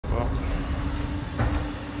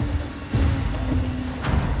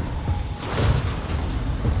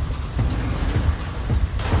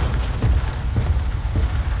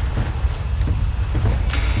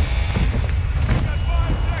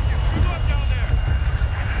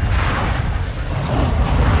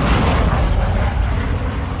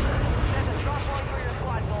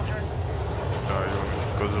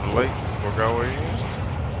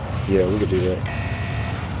Yeah, we could do that.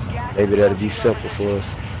 Maybe that'd be simple for us.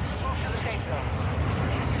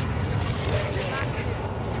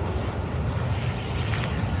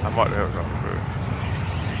 I might have done it.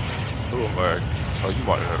 Who am I? Oh, you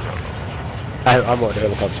might have done it. I'm on the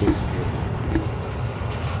helicopter too.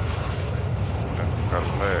 That's kind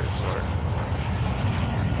of legs,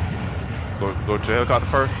 right? Go to the helicopter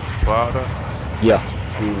first? Fly out there? Yeah.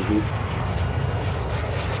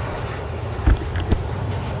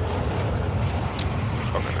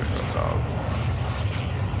 Okay, there you go, dog.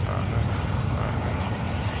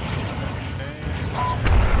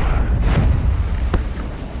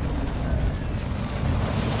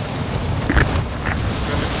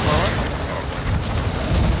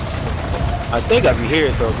 I think I be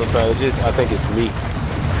hearing something sometimes. I think it's me.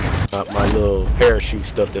 My little parachute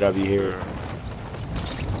stuff that I be hearing.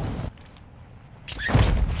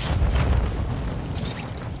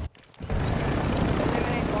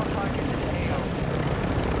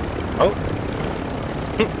 Oh.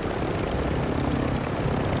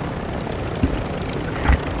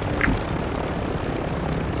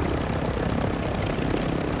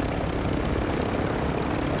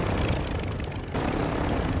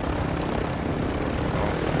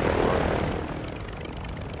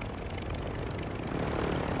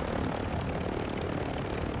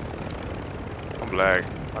 Lag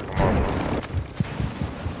like a motherfucker.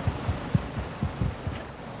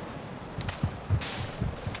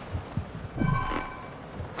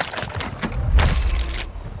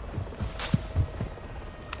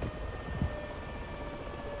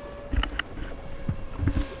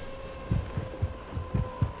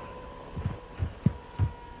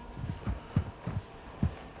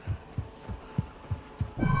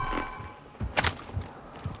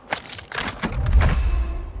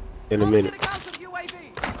 In a minute.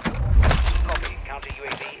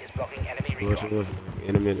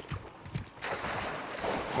 In a minute.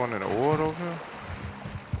 One in the wood over here?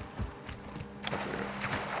 That's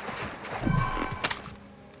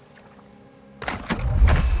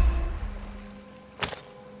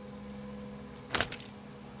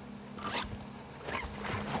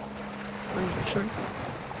it.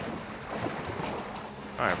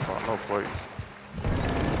 I ain't found no place.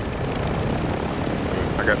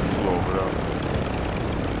 I got the two over there.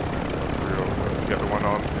 You got the one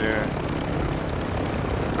on, yeah.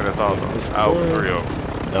 But that's all out for real.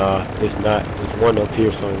 Nah, it's not. There's one up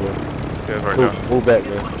here somewhere. Yeah, it's right now. Move back,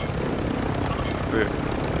 man.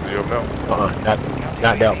 You up now?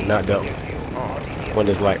 Not that one, not that one. Oh. One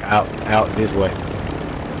that's like out this way.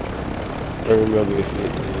 Can't remember if it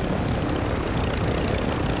is.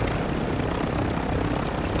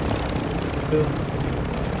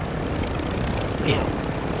 Yeah.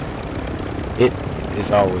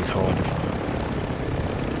 It's always hard to find.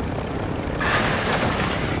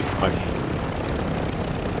 Okay.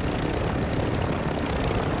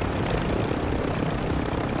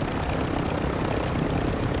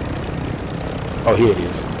 Oh, here it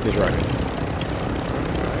is. It's right here.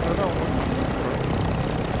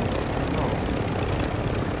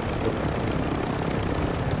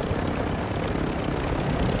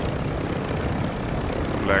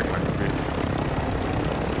 Lag like a bitch.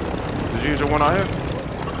 Did you use your one out here?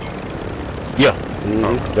 Yeah.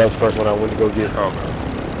 Okay. That was the first one I went to go get. Okay.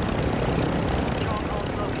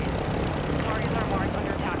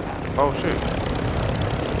 Oh shit.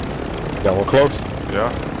 Got one close?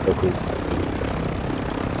 Yeah. Oh, cool.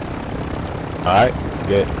 Alright,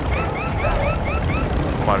 good.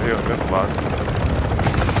 I'm out here in this spot.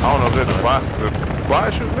 I don't know if there's a spot. Why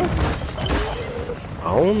is shooting this? I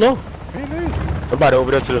don't know. Me neither. Somebody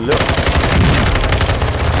over there to the left.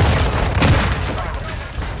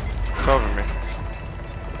 Cover me.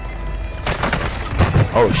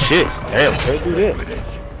 Oh shit. Damn, can't do that.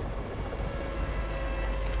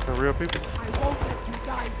 They're real people.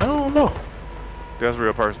 I don't know. That's a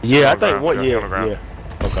real person. Yeah, I think one. Yeah.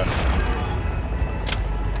 Okay.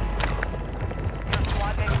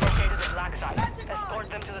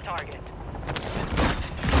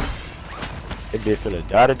 They did finna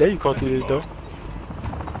die today. You come through this door.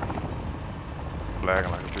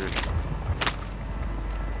 Lagging like a bitch.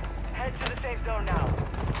 Head to the safe zone now.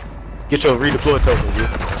 Get your redeploy token, dude.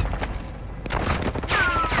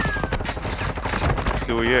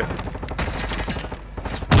 Do it yet?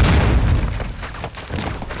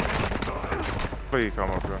 Please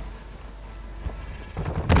come up here.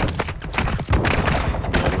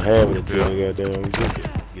 I'm having it till goddamn we get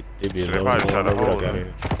They probably try to hold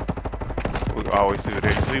it. We can always see it.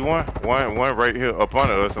 See one right here up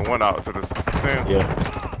under us and one out to the center.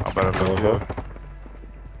 Yeah. I better look here.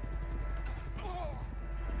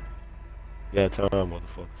 Yeah, time,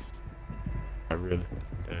 motherfuckers. really.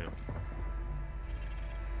 Damn.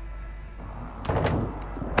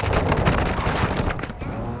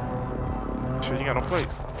 Shit, you got no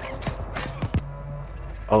plates.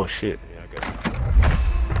 Oh shit. Yeah, I got it.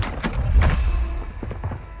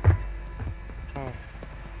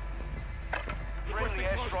 Friendly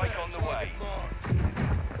airstrike on the way.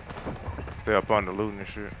 They up on the looting and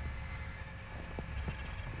shit.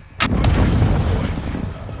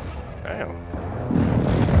 Damn.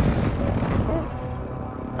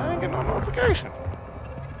 I ain't getting no notification.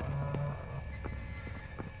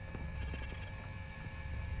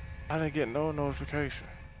 I didn't get no notification.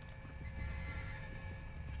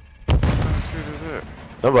 What shit is that?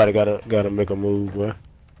 Somebody gotta make a move, boy.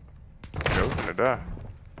 Yeah, we're gonna die.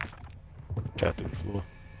 Shot through the floor.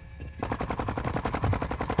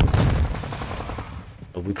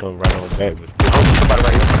 But we come right on back with oh, somebody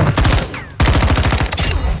right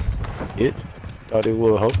here. Hit. Thought it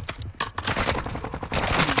would, hope.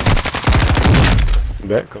 Come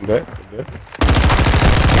back, come back, come back.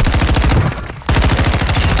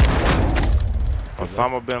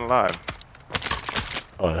 Osama bin Laden.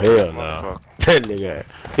 Oh hell no. That nigga,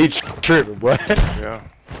 he tripping, boy. Yeah.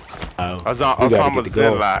 Osama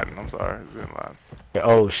Bin Laden. I'm sorry, Bin Laden.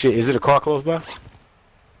 Oh shit, is it a car close by?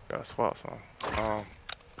 Got a swap song.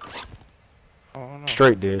 Oh no.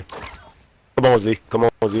 Straight there. Come on, Z. Come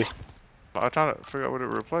on, Z. I'm trying to figure out what to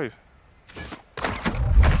replace.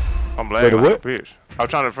 I'm lagging like a bitch. I'm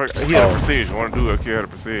trying to figure. He had a precision. I want to do a kid had a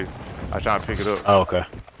precision. I was trying to pick it up. Oh, okay.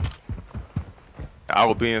 I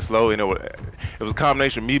was being slow, and it was a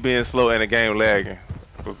combination of me being slow and the game lagging.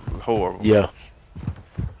 It was horrible. Yeah.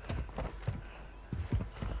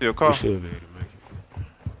 Still car? We should be able to make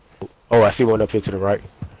it. Oh, I see one up here to the right.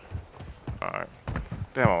 Alright.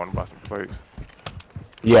 Damn, I want to buy some plates.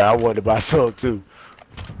 Yeah, I wanted to buy some too.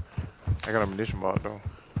 I got a munition box though.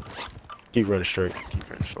 Keep running straight.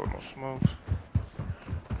 Can't show no smokes.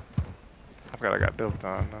 I forgot I got double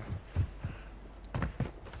time now.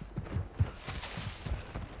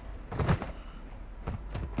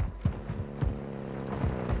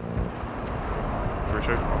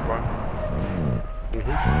 Appreciate you, my boy.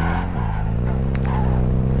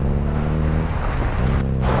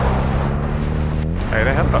 Hey,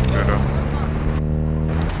 that helped us good though.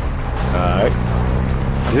 Alright. I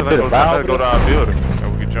said let's go to our building and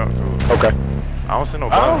we can jump to it. Okay. I don't see no Oh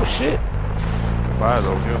bodies. shit. The bodies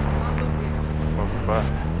over here. Close to the body.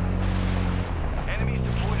 Enemies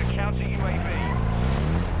deployed a counter UAV.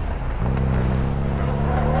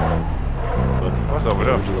 What's over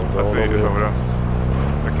there? I see this over there.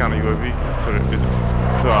 The counter UAV is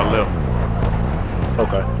to our left.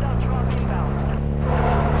 Okay.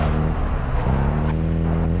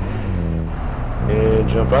 And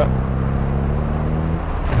jump out.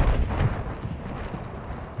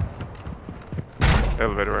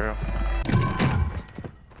 Elevator right here.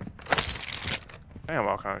 Damn,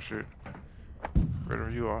 all kind of shit. Wherever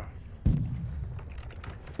you are.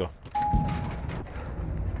 Go.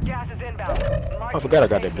 Gas is inbound. I forgot I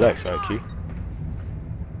got that black side key.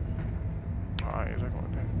 Alright, exactly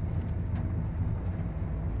what that.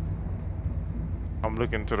 I'm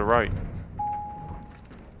looking to the right.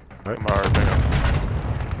 Right. I'm already there.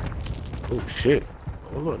 Oh shit.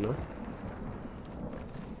 Hold on now.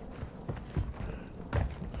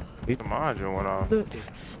 The module went off.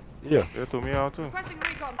 Yeah. They threw me out too. Pressing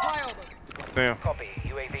recon flyover. Damn. Copy.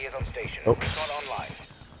 UAV is on station. Oh. It's not online.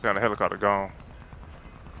 Got a helicopter gone.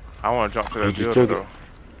 I want to jump to that You just building took it.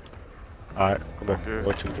 though. Alright, come back. Okay.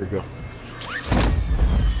 1, 2, 3, go.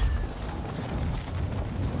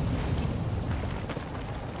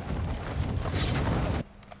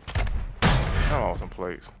 I want some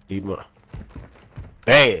plates. Need more.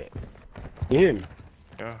 Bad. You hear me?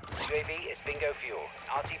 Yeah. UAV is bingo fuel.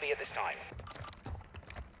 RTB at this time.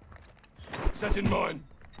 Set in mine.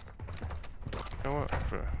 You know what?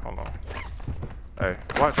 Hold on. Hey,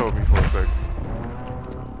 watch over me for a second.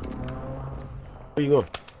 Where you going?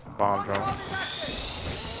 Bomb drone. Bomb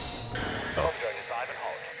drone is live and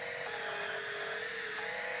hot.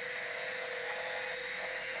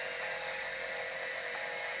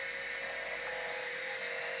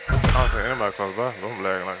 I don't see anybody close by. I'm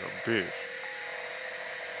lagging like a bitch.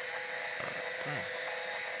 Damn.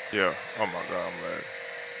 Yeah. Oh my god, I'm lagging.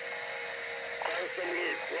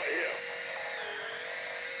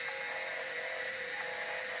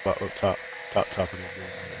 Up top. Top of the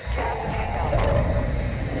building.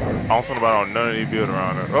 I don't see nobody on none of these buildings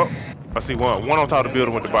around there. Oh, I see one. One on top of the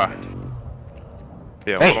building with the buy.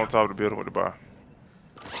 Yeah, Hey. one on top of the building with the buy.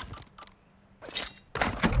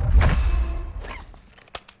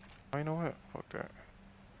 Oh, you know what? Fuck that.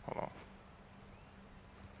 Hold on.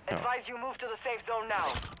 Advise you move to the safe zone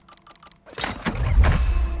now.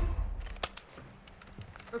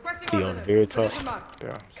 Requesting He on ordnance. very top. Position mark.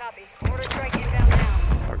 Yeah. Copy. Mortar strike inbound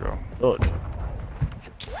now. I go. Look.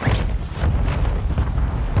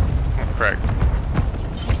 Crack.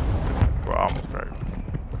 Well, almost cracked.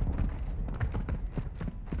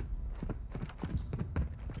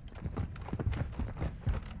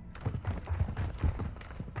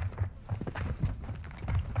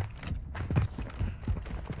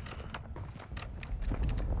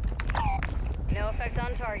 No effect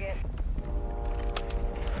on target.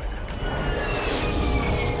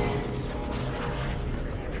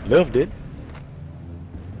 Left it.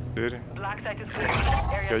 Did he? Black site is clear. Area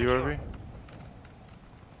Yeah, you secure. over me?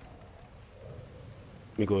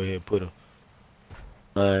 Let me go ahead and put a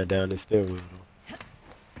line down the stairwell.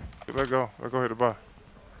 Let go. Let go hit the bar.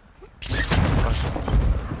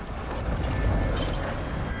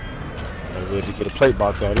 I'm ready to get a plate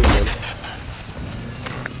box out of here.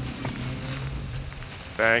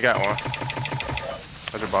 They ain't got one.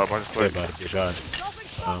 I just bought a bunch of Play plates. about a bitch out.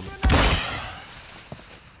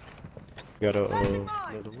 Got a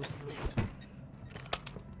another whistle.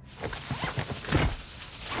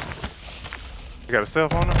 You got a cell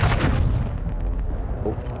phone?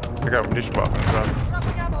 Oh, I got a dish box inside.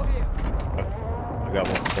 Dropping ammo here. I got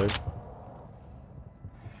one plate.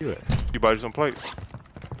 You at? You bought you some plates?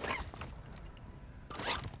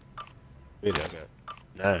 Maybe I got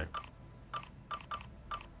 9.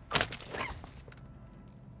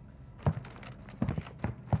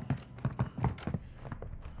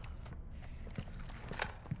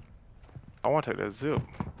 I want to take that zip.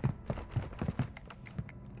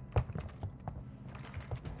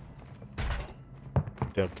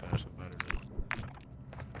 Death time somebody.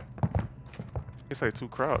 It's like too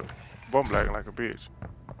crowded. Bum blacking like a bitch.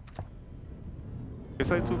 It's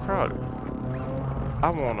like too crowded. I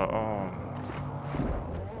wanna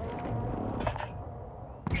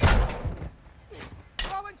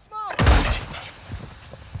Throwing smoke.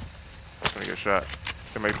 I'm gonna get shot.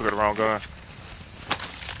 They may pick up the wrong gun.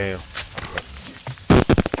 Damn.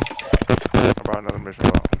 I brought another mission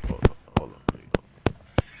box. Hold on.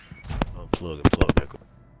 Unplug and plug back up.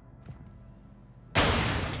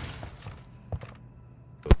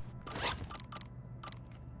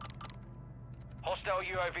 Hostile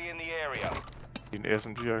UAV in the area. In the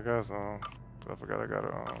SMG I got some. I forgot I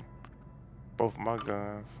got both of my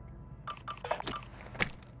guns.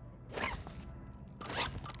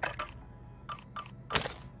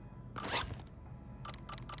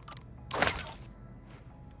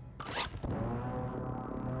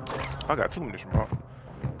 I got 2 munitions, bro.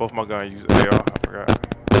 Both my guns use AR. I forgot.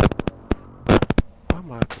 Why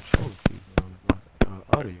my controller keep doing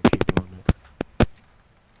that? Audio keep doing that.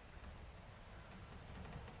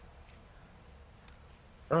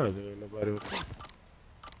 Oh, there ain't nobody over there.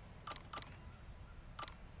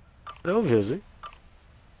 No visit.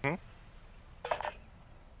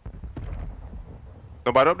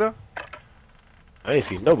 Nobody up there? I ain't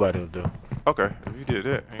seen nobody up there. Okay, if you did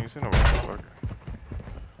that, you ain't seen nobody. Fuck it.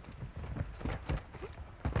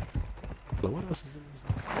 But what else is in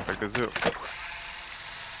this? Like the zip.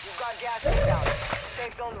 You've got gas inbound.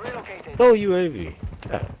 Safe zone relocated. No UAV.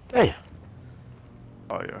 God damn.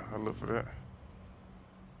 Oh yeah, I look for that.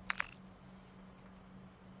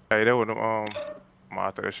 Hey, that was them I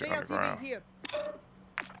throw that shit on the JLTV ground. here.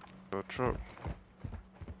 To a truck.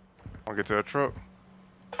 Wanna get to a truck?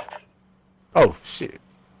 Oh shit.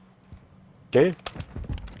 Okay.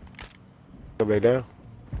 Come back down.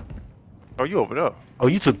 Oh, you over there. Oh,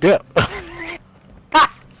 you took that.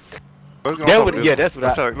 Let's get on That top would- of this yeah, one. that's what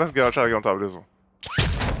let's I- try, let's get. I'll try to get on top of this one.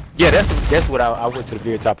 Yeah, that's what I went to the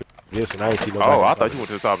very top of this one. I ain't see nobody. Oh, I thought you went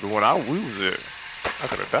to the top of the one. We was at. I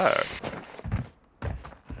could have died.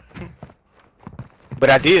 But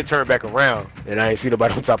I did turn back around, and I ain't see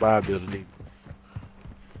nobody on top of our building either.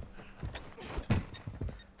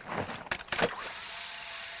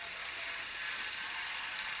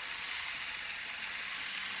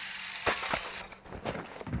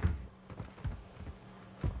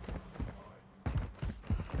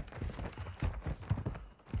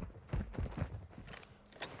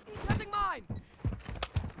 Setting mine.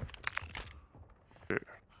 Shit.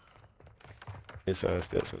 Inside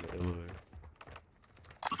steps in the elevator.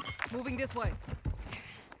 Moving this way.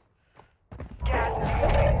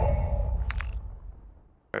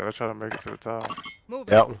 Hey, let's try to make it to the top. Moving.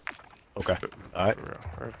 That one. Okay. All right. For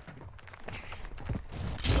real.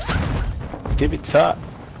 Right. Tip it top.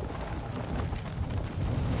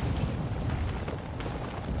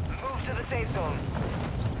 Move to the safe zone.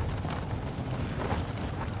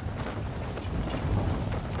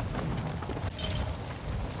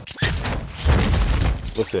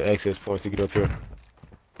 What's the access points to get up here?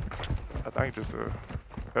 I think just a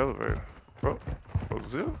elevator. Bro,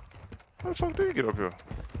 zip? How the fuck did you get up here?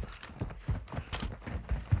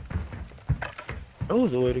 That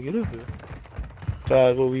was the way to get up here.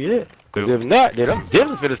 Besides where we at. Cause if not, then I'm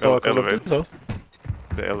definitely finna start coming up this.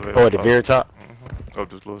 The elevator. Oh, at the very top. Up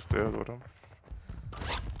this little stairs with them.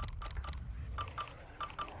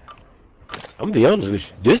 I'm gonna be honest with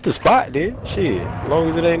you. This the spot, then. Shit. As long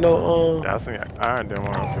as it ain't no Yeah, I seen iron them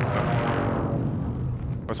on up here.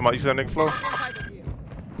 Or somebody, you see that nigga flow? Inside of here.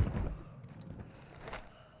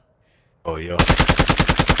 Oh yeah.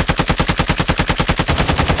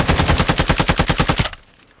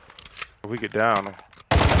 If we get down,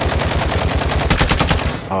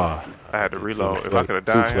 Ah. I had to reload. If I could have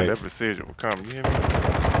died here, that precision would come. You hear me?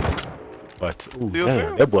 But ooh, Still damn,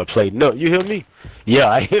 sound? that boy played nut. You hear me? Yeah,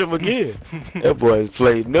 I hit him again. That boy is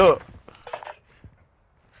played nut.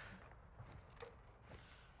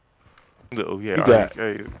 Oh yeah, You got-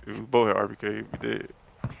 RBK. We both had RBK. We did.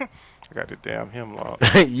 I got the damn hemlock.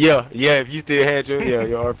 yeah. If you still had your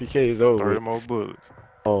RPK is over. 30 with. more bullets.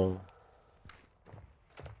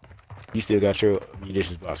 You still got your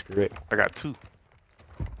munitions box, correct? I got 2.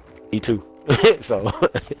 Me too. So.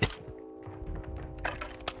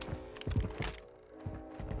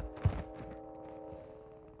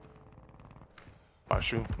 I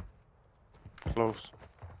shoot. Close.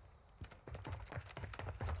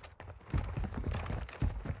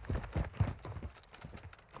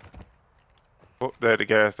 Oh, they're at the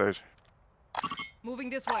gas station. Moving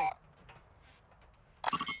this way.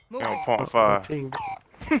 On Moving. point 5.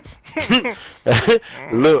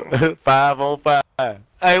 Look, 5 on 5.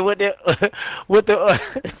 Hey, what the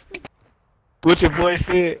what your boy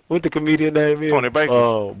said? What the comedian name is? Tony Baker.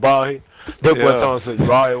 Oh, Bobby. That boy Yeah. told us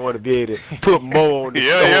you always want to be able to put more on the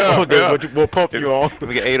Yeah, on the- yeah. what you more pump you on. Let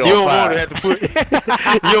me get 8 You on don't 5. want to have to put.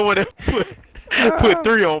 You don't want to put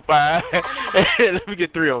 3 on 5. Let me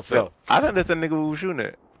get 3 on 7. I think that's the nigga who was shooting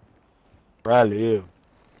at. Probably is.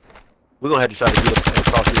 We're gonna have to try to get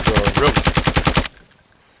across this river.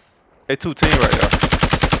 They 2 teams right there.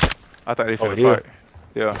 I thought they Oh, finna it is? fight.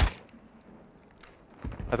 Yeah.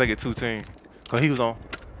 I think it's 2 teams. Cause he was on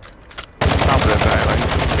top of that thing. Like,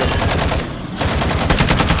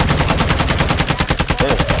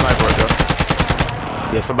 Damn. sniper right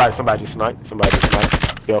there. Yeah, somebody just sniped. Somebody just sniped.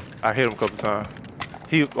 Yeah. I hit him a couple times.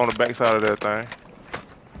 He on the back side of that thing.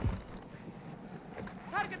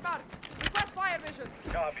 Target mark. Request fire mission.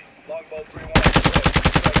 Copy. Longbow 3-1.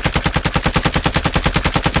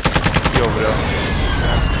 He over there.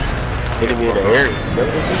 Enemy in the area. Is that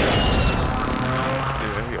what this is?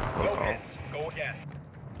 Yeah, he up. Go again.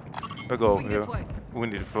 Let's go over Moving this here. way. We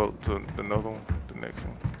need to float to another one, the next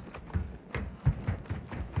one.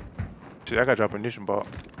 Shit, I gotta drop a ignition box.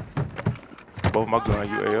 Both my gun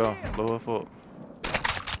UAL. Low as fuck.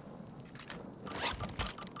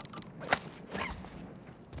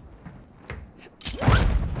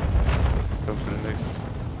 Up to the next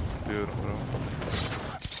building, bro.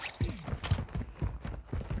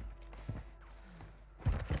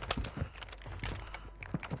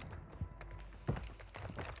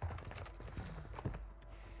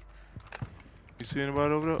 You see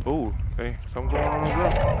anybody over there? Oh, hey, something going on over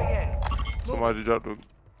there. Moving in. Somebody dropped a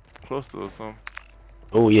cluster or something.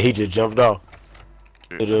 Oh yeah, he just jumped off.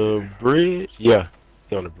 To the bridge? Yeah,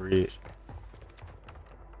 he on the bridge.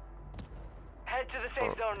 Head to the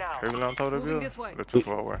safe zone now. Everyone on top of that Moving building? this way. They're too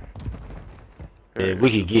far away. Yeah, we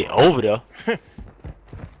could get over there.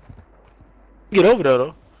 Get over there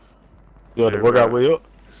though. You want to Yeah, work our bro. way up?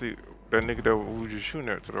 See, that nigga that we was just shooting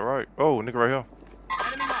at to the right. Oh, nigga right here.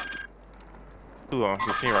 Enemy mark. 2 on,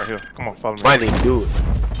 the team right here. Come on, follow me. Might need to do it.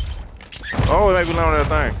 Oh, it might be on that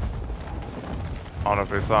thing. I don't know if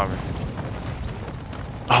they saw me.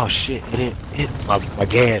 Oh shit! It didn't. My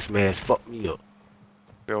gas mask fucked me up.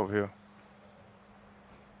 They over here.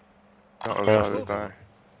 On the other Yeah. side of the thing.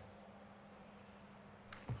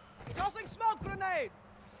 Tossing smoke grenade.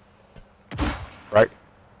 Right?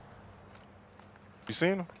 You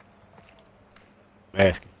seen them?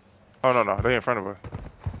 Mask. Oh, no, they in front of us.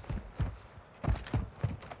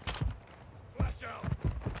 Flash out.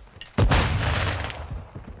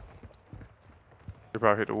 They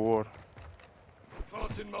probably hit the ward.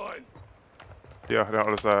 Parts in mind. Yeah, they're on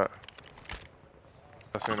the other side.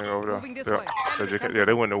 I seen it over there. Moving this yeah. way. They just, yeah,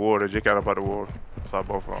 they went in the ward. They just got up out the ward. Saw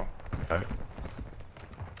both of them. Alright.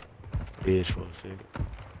 Bridge for a second.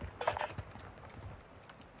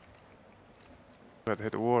 Got to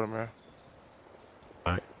hit the water, man.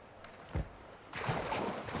 Alright.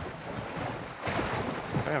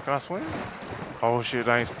 Damn, can I swim? Oh shit,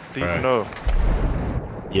 I ain't deep Right.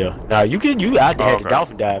 enough. Yeah. Now you can. I had okay. the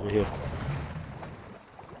dolphin dive in here.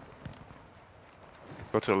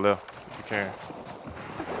 Go to the left if you can.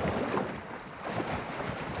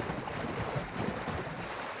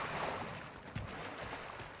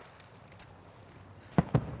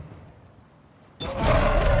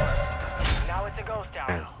 Now it's a ghost town.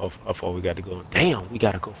 Damn, how far we got to go? Damn, we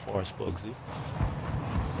gotta go far as fuck, Z.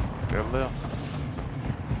 To the left.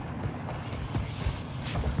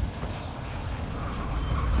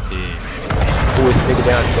 Yeah. Who is the nigga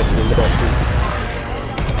down there to the left too?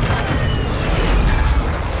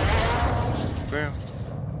 Damn.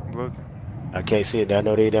 I'm looking. I can't see it. I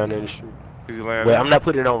know they down there in the street. Is he laying Wait, down? I'm not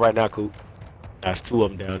putting it on right now, Coop. There's two of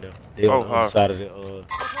them down there. They on the other side of the.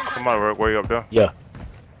 Somebody work way up there. Yeah.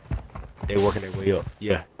 They working their way up.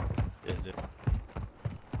 Yeah. That's it.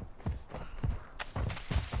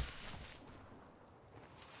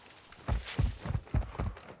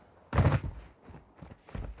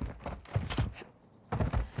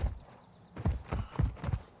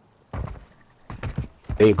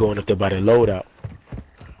 They going up there by the loadout.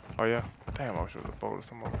 Oh yeah. Damn, I should have bolted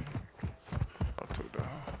some over here. I took that.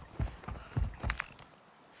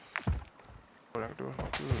 What I can do is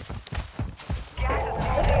not good. Gas is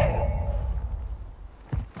closing in.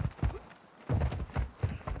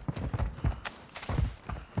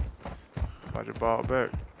 I just ball back.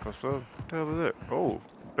 What's up? What the hell is that? Oh,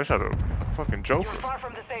 they shot a fucking Joker. You're far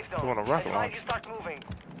from the safe It's zone. on a rocket Advise launcher. you start moving.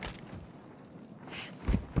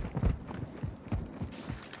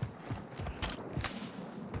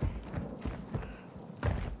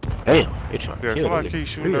 Damn, they trying to Yeah, kill somebody that nigga keep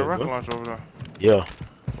shooting for that real, rocket bro. launcher over there. Yeah.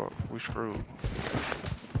 Fuck, we screwed.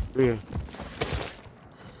 Yeah.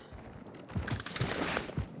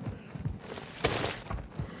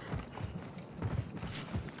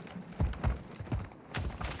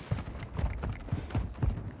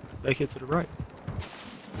 They hit to the right.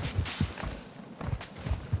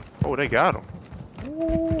 Oh, they got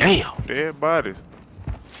him. Damn. Dead bodies.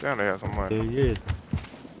 Damn, they had some money. Yeah, yeah.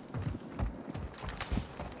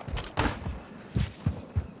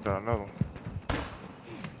 Got another one.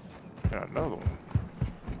 Got another one.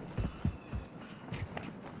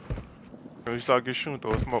 When you start getting shooting,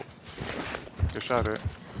 throw a smoke. Get shot at.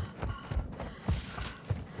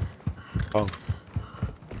 Oh.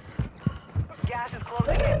 Gas is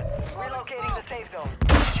closing in. Relocating the safe zone.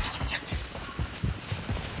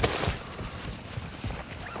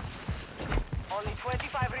 Only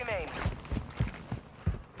 25 remain.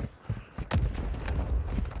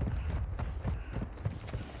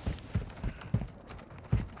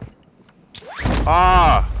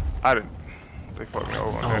 Ah! I didn't. They fucked me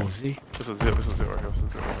over on Oh, that. see? This is zip. This is zip right here. This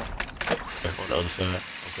is zip right here. Back on the other side.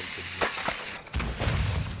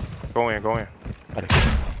 Go in. Go in. Okay.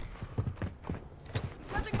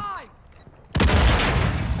 Setting mine.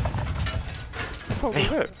 What was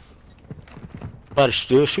that? Somebody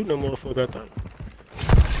still shooting that motherfucker, I think.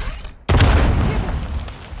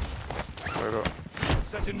 Wait up.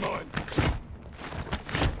 Set in mine.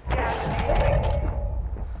 Gas is moving.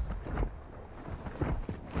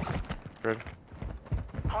 Ready?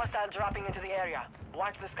 Hostile dropping into the area.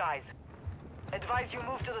 Watch the skies. Advise you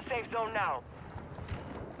move to the safe zone now.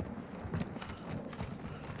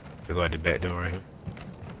 They go out the back door right here.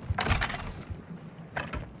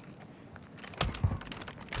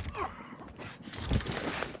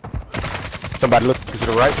 Somebody look to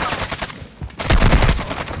the right.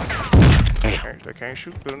 Damn. They can't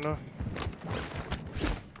shoot good enough.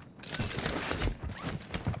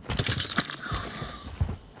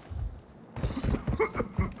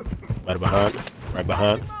 Somebody behind. Right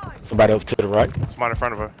behind. Somebody up to the right. Somebody in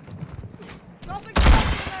front of her. Tossing smoke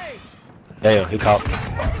grenade. Damn, he caught me.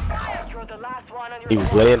 You're the last one on your He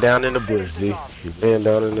was laying down in the bush, Z. He was laying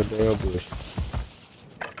down in the damn bush.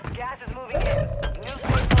 Gas is moving in. New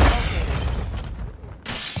safe zone located.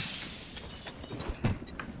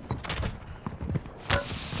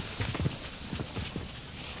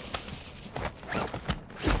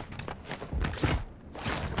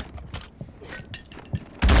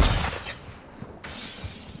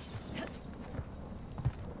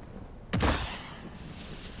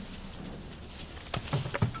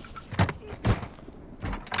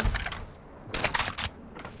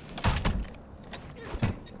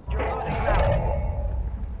 You're losing ground.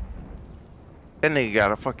 That nigga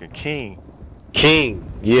got a fucking king.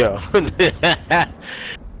 King, yeah.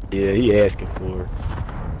 Yeah, he asking for it.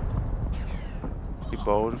 He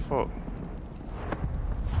bold as fuck.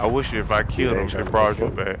 I wish if I killed Yeah, him, trying they to brought go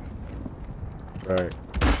you back. Right.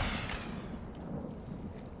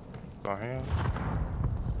 On him.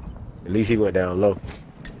 At least he went down low.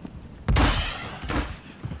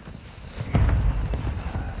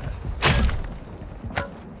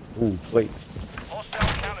 Ooh, plates. Hostile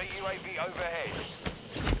counter UAV overhead.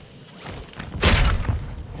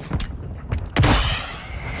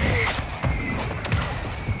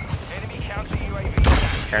 Enemy counter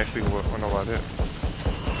UAV. Can't see what nobody there.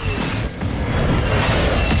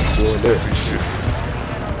 Doing this. Shit.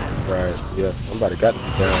 Right, yeah, somebody got to be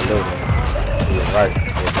down low there. To your right,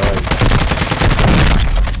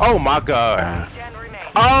 Oh my god. 10 remain.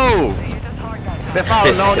 Oh! Use this hard gun. If I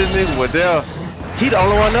would known this nigga was there, he the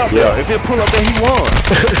only one up Yeah. there. If he pull up there, he won.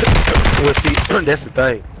 Well, see, that's the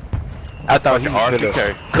thing. I thought he was Fucking gonna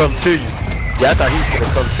RTK. come to you. Yeah, I thought he was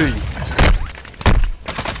gonna come to you.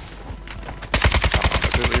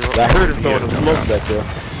 I heard him throwing them smoke back there.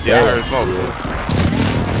 Yeah, I heard smoke too.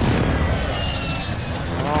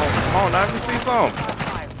 Come on, now let me see some.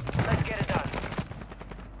 Let's get it done.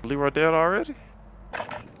 Leroy dead already?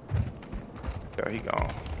 Yeah, he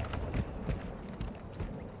gone.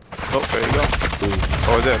 Oh, there you go.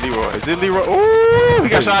 Oh, is that Leroy? Is it Leroy? Ooh, he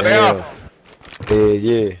got shot down.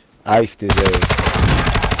 Yeah. Iced his ass.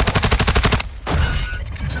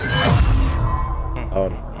 Oh,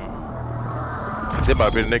 That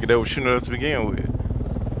might be the nigga that was shooting us to begin with.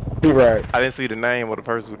 right. I didn't see the name of the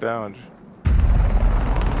person who downed you.